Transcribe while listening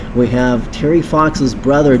We have Terry Fox's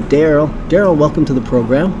brother, Daryl. Daryl, welcome to the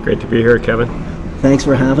program. Great to be here, Kevin. Thanks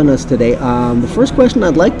for having us today. The first question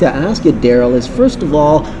I'd like to ask you, Daryl, is first of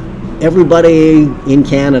all, everybody in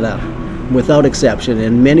Canada, without exception,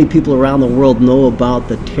 and many people around the world know about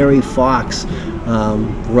the Terry Fox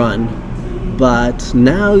run. But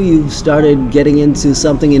now you've started getting into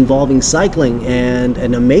something involving cycling and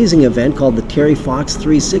an amazing event called the Terry Fox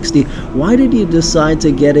 360. Why did you decide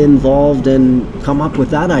to get involved and come up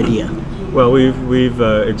with that idea? Well, we've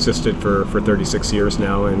existed for 36 years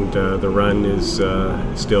now, and the run is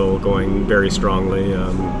still going very strongly.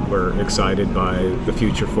 We're excited by the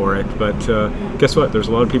future for it. But guess what? There's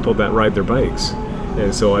a lot of people that ride their bikes.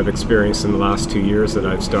 And so I've experienced in the last 2 years that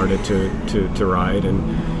I've started to ride.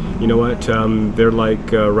 And you know what? They're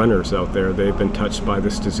like runners out there. They've been touched by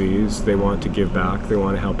this disease. They want to give back. They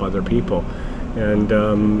want to help other people. And,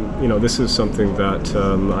 this is something that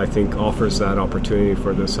I think offers that opportunity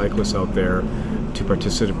for the cyclists out there to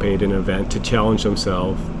participate in an event, to challenge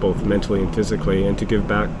themselves both mentally and physically, and to give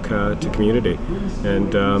back to community.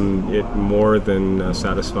 And it more than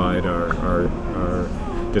satisfied our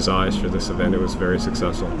desires for this event. It was very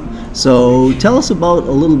successful. So tell us a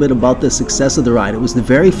little bit about the success of the ride. It was the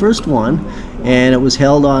very first one, and it was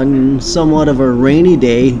held on somewhat of a rainy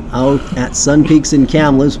day out at Sun Peaks in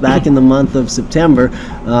Kamloops back in the month of September.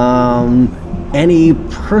 Any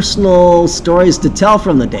personal stories to tell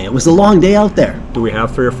from the day? It was a long day out there. Do we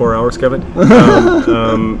have 3 or 4 hours, Kevin?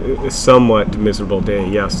 Somewhat miserable day,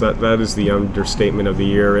 yes. That is the understatement of the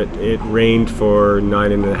year. It rained for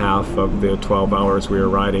 9.5 of the 12 hours we were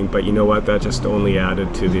riding, but you know what? That just only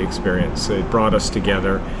added to the experience. It brought us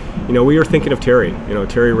together. We were thinking of Terry.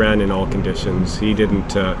 Terry ran in all conditions. He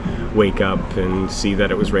didn't wake up and see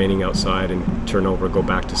that it was raining outside and turn over and go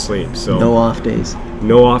back to sleep. So no off days.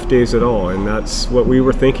 No off days at all, and that's what we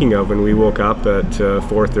were thinking of when we woke up at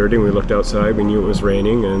 4:30 and we looked outside. We knew it was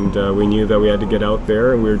raining, and we knew that we had to get out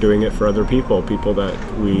there, and we were doing it for other people that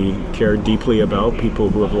we care deeply about, people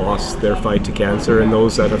who have lost their fight to cancer and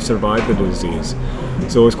those that have survived the disease.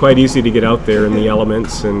 So it was quite easy to get out there in the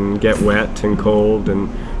elements and get wet and cold and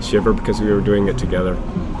shiver because we were doing it together.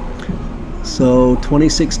 So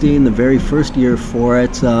 2016, the very first year for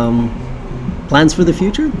it. Plans for the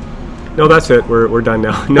future? No, that's it. We're done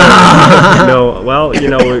now. No, no. Well,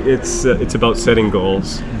 it's about setting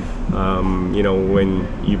goals. When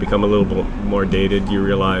you become a little bit more dated, you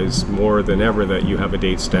realize more than ever that you have a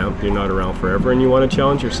date stamp. You're not around forever, and you want to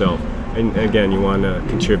challenge yourself. And again, you want to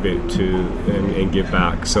contribute to and give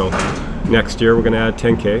back. So next year we're going to add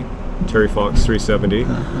 10K. Terry Fox 370.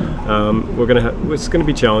 It's going to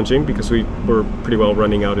be challenging because we were pretty well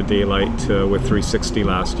running out of daylight with 360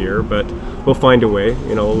 last year, but we'll find a way.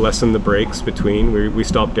 Lessen the breaks between. We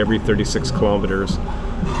stopped every 36 kilometers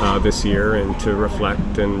this year, and to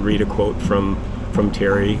reflect and read a quote from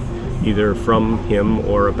Terry, either from him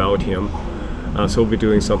or about him. So we'll be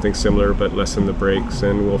doing something similar, but lessen the breaks,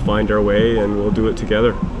 and we'll find our way, and we'll do it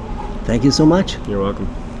together. Thank you so much. You're welcome.